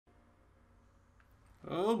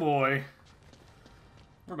Oh boy.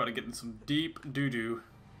 We're about to get in some deep doo-doo.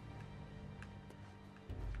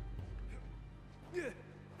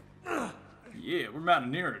 Yeah, we're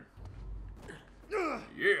mountaineering.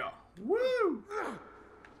 Yeah. Woo!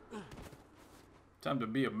 Time to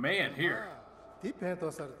be a man here.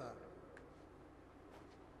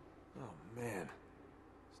 Oh man.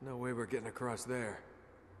 There's no way we're getting across there.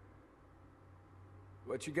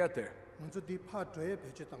 What you got there?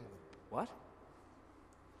 What?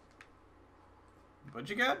 What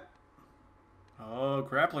you got? Oh,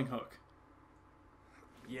 grappling hook.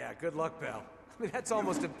 Yeah, good luck, pal. I mean, that's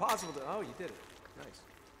almost impossible to... Oh, you did it. Nice.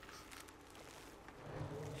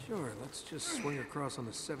 Sure, let's just swing across on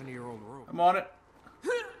the 70-year-old rope. I'm on it.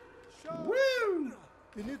 Woo!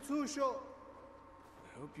 I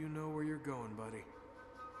hope you know where you're going, buddy.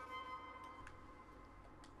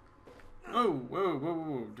 Whoa, whoa, whoa,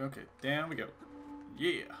 whoa. Okay, down we go.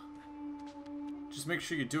 Yeah. Just make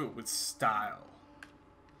sure you do it with style.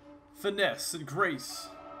 Finesse and grace.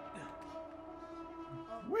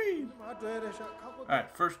 Whee!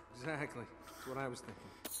 Alright, first... Exactly. That's what I was thinking.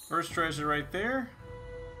 First treasure right there.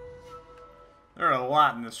 There are a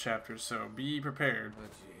lot in this chapter, so be prepared. Oh,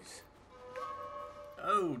 jeez.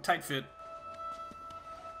 Oh, tight fit.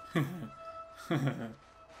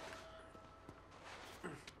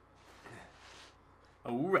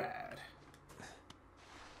 Alright.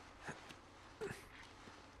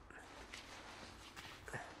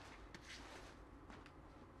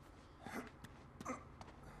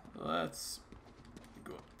 Let's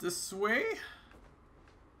go up this way.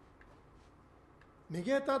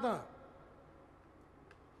 Got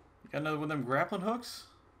another one of them grappling hooks?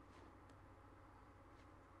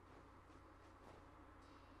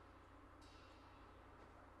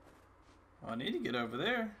 Well, I need to get over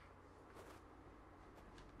there.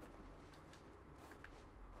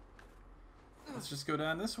 Let's just go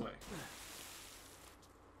down this way.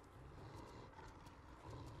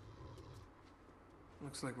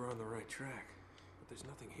 Looks like we're on the right track, but there's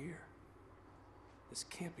nothing here. This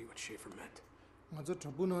can't be what Schaefer meant.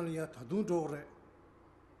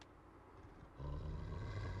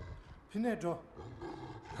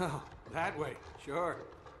 Oh, that way, sure.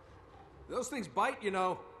 Those things bite, you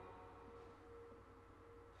know.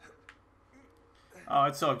 Oh,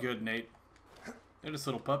 it's all good, Nate. They're just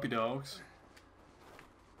little puppy dogs.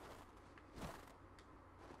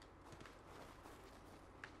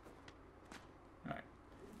 Alright,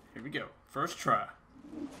 here we go. First try.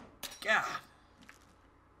 God!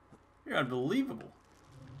 You're unbelievable.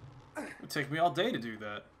 It would take me all day to do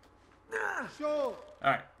that.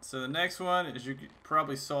 Alright, so the next one, as you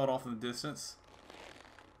probably saw it off in the distance,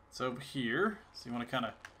 it's over here. So you want to kind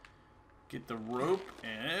of get the rope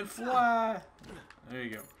and fly. There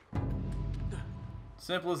you go.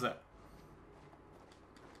 Simple as that.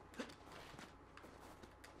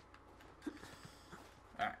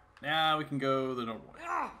 Alright, now we can go the normal way.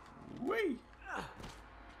 Whee!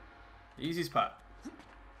 Easy spot.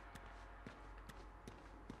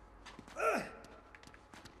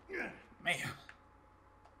 Man.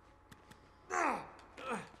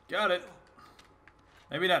 Got it.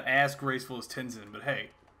 Maybe not as graceful as Tenzin, but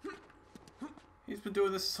hey. He's been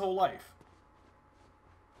doing this his whole life.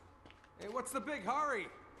 Hey, what's the big hurry?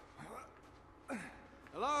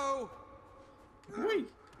 Hello? Whee!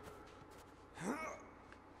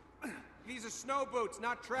 These are snow boots,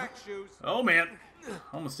 not track shoes. Oh man.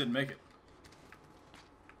 Almost didn't make it.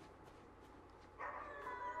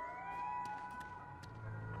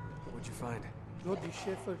 What'd you find?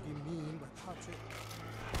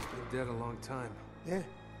 Been dead a long time. The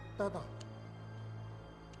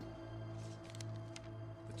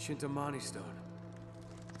Chintamani stone.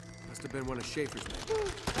 Must have been one of Schaefer's men.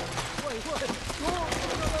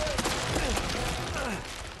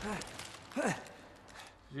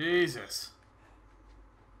 Jesus.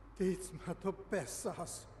 Well,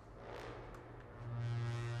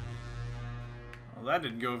 that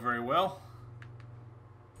didn't go very well.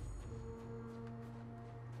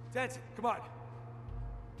 Tenzin, come on.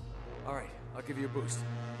 All right, I'll give you a boost.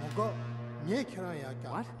 What?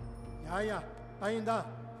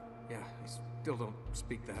 Yeah, I still don't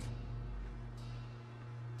speak that.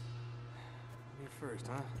 Me first,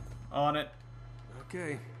 huh? On it.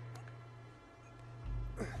 Okay.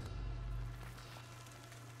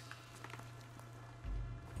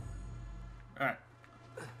 Alright.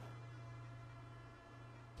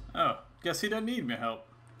 Oh, guess he doesn't need my help.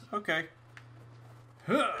 Okay.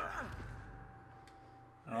 Huh.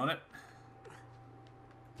 On it.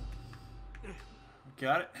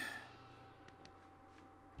 Got it.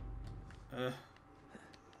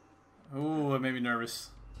 Oh, it made me nervous.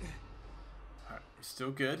 Alright.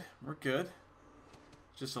 Still good. We're good.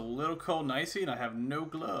 Just a little cold and icy, and I have no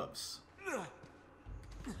gloves.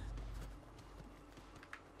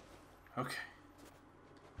 Okay.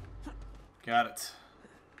 Got it.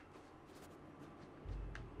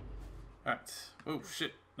 Alright. Oh,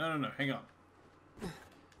 shit. No. Hang on.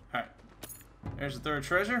 Alright. There's the third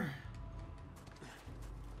treasure.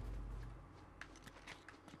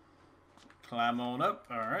 Climb on up.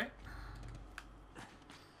 Alright.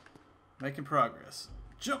 Making progress.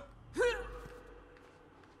 Jump!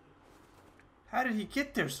 How did he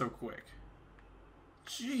get there so quick?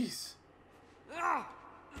 Jeez.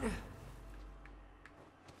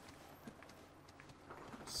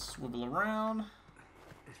 Swivel around.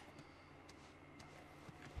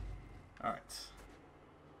 Alright.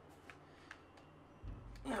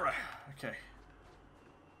 Alright. Okay.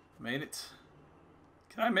 Made it.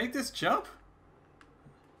 Can I make this jump?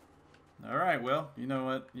 Alright, well, you know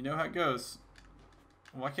what? You know how it goes.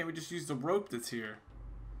 Why can't we just use the rope that's here?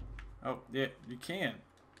 Oh, yeah, you can.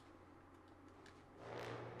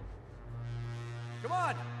 Come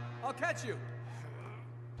on! I'll catch you!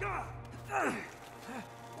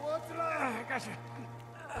 What's wrong? I got you.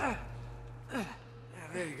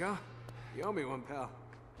 There you go. You owe me one, pal.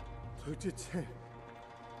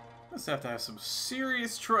 Must have to have some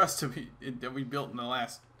serious trust that we built in the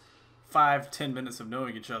last 5-10 minutes of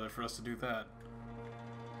knowing each other for us to do that.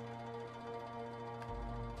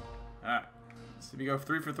 Alright. So we go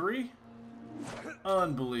 3 for 3?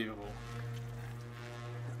 Unbelievable.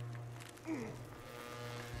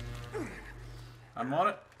 I'm on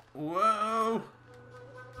it. Whoa!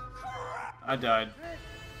 I died.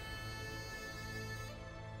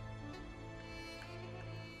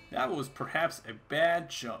 That was perhaps a bad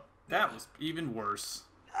jump. That was even worse.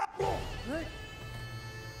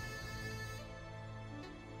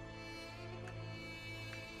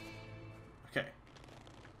 Okay.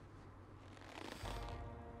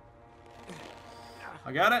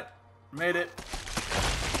 I got it. Made it.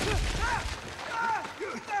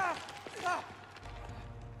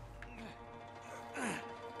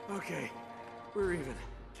 Okay, we're even.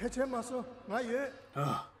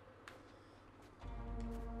 Ugh.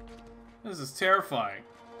 This is terrifying.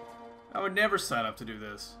 I would never sign up to do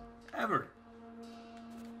this. Ever.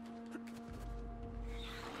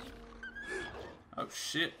 Oh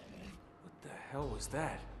shit. What the hell was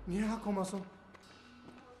that?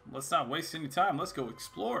 Let's not waste any time. Let's go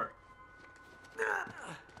explore.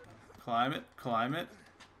 Climb it. Climb it.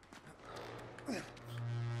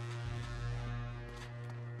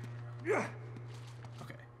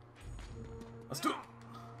 Okay. Let's do it.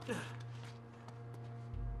 Holy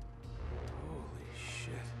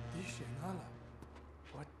shit.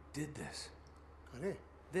 What did this?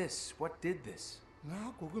 What did this?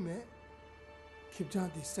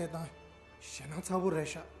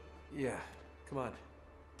 Yeah, come on.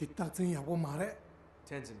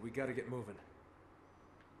 Tenzin, we gotta get moving.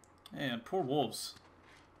 Man, poor wolves.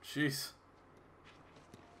 Jeez.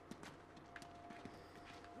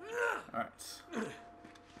 Alright.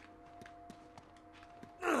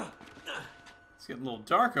 It's getting a little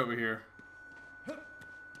dark over here.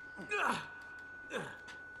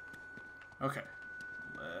 Okay.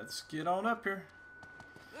 Let's get on up here.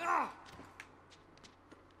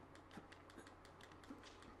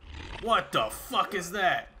 What the fuck is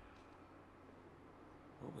that?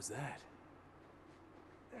 What was that?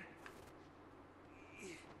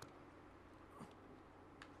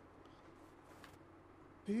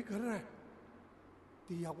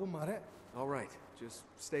 All right, just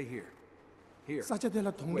stay here. Here.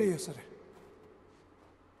 Wait.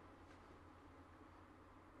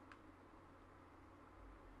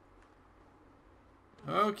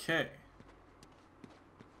 Okay.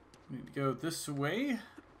 Need to go this way.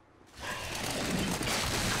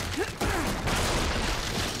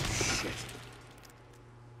 Shit.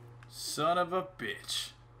 Son of a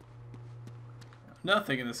bitch.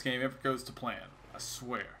 Nothing in this game ever goes to plan. I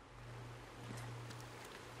swear.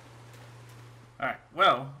 Alright,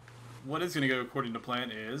 well, what is going to go according to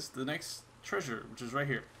plan is the next treasure, which is right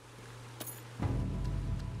here.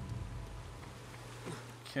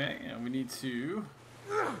 Okay, and we need to...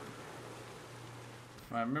 If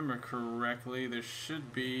I remember correctly, there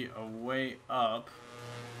should be a way up.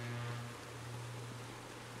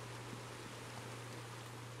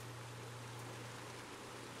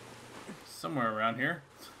 Somewhere around here.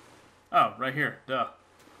 Oh, right here. Duh.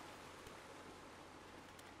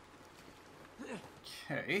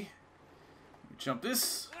 Okay. Jump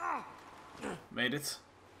this. Made it.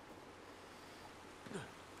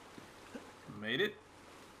 Made it.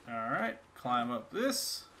 Alright. Climb up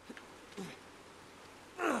this.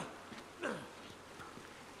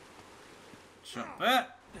 Jump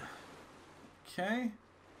that. Okay.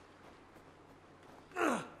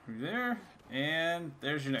 There. And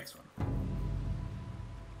there's your next one.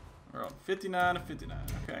 We're on 59 to 59.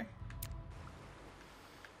 Okay.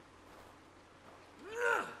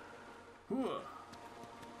 Whoa.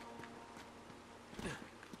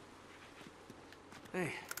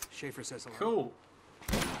 Hey, Schaefer says hello. Cool.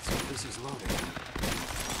 So this is loaded.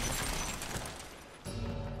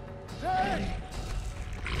 Hey!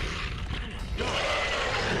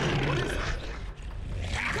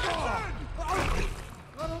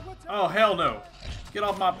 Oh, hell no. Get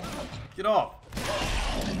off my... Get off.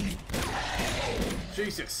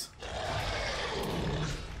 Jesus.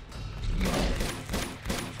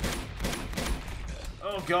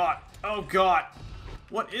 Oh, God. Oh, God.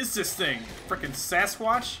 What is this thing? Frickin'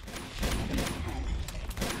 Sasquatch?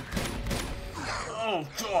 Oh,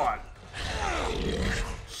 God.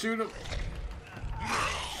 Shoot him.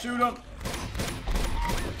 Shoot him.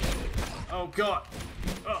 Oh, God.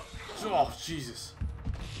 Oh, Jesus.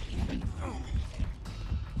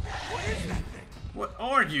 What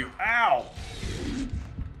are you? Ow!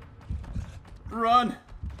 Run!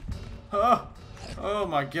 Huh? Oh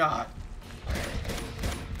my God!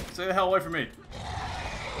 Stay the hell away from me!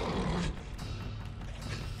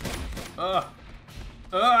 Ow!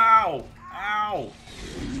 Ow!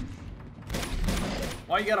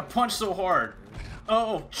 Why you gotta punch so hard?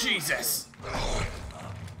 Oh, Jesus!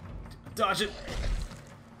 Dodge it!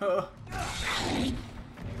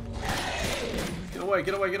 Get away,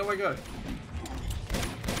 get away, get away, go!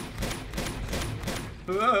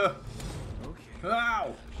 Okay.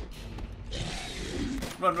 Ow!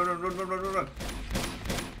 Run, run, run, run, run, run, run!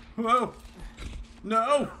 Whoa!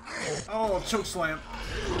 No! Oh, choke slam!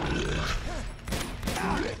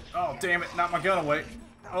 Oh, damn it! Knock my gun away!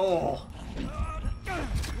 Oh!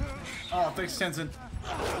 Oh, thanks, Tenzin.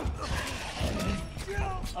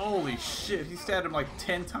 Holy shit! He stabbed him like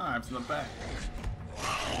 10 times in the back.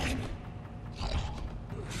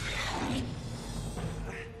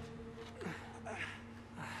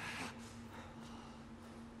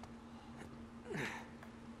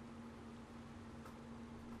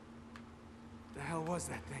 The hell was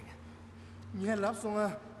that thing?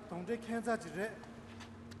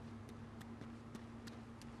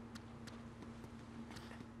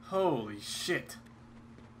 Holy shit.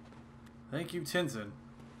 Thank you, Tenzin.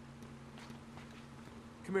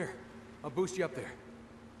 Come here. I'll boost you up there.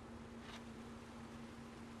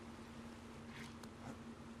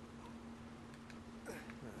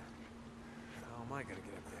 How am I gonna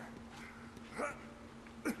get up there?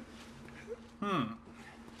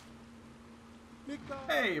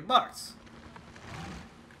 Hey, bucks.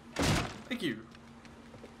 Thank you.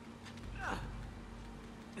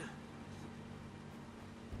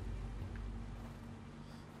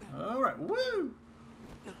 All right, woo!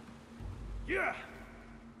 Yeah!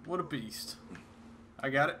 What a beast. I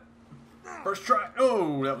got it. First try.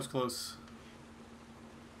 Oh, that was close.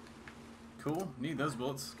 Cool. Need those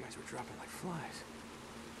bullets. These guys were dropping like flies.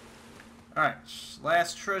 All right,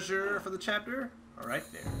 last treasure for the chapter. All right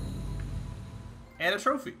there. And a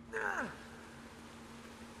trophy.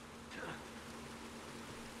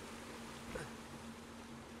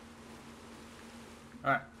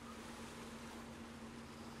 All right.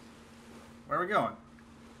 Where are we going?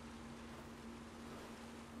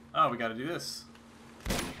 Oh, we got to do this.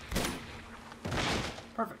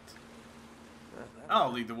 Perfect.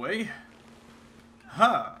 I'll lead the way.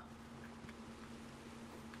 Ha!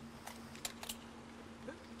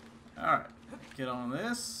 Alright. Get on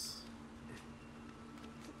this.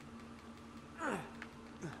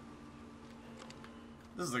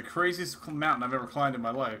 This is the craziest mountain I've ever climbed in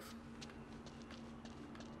my life.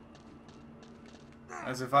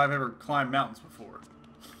 As if I've ever climbed mountains before.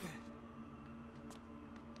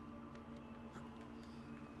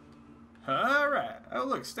 Alright. Oh,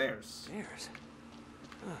 look, stairs. Stairs?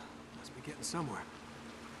 Must be getting somewhere.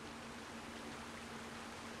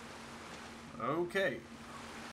 Okay.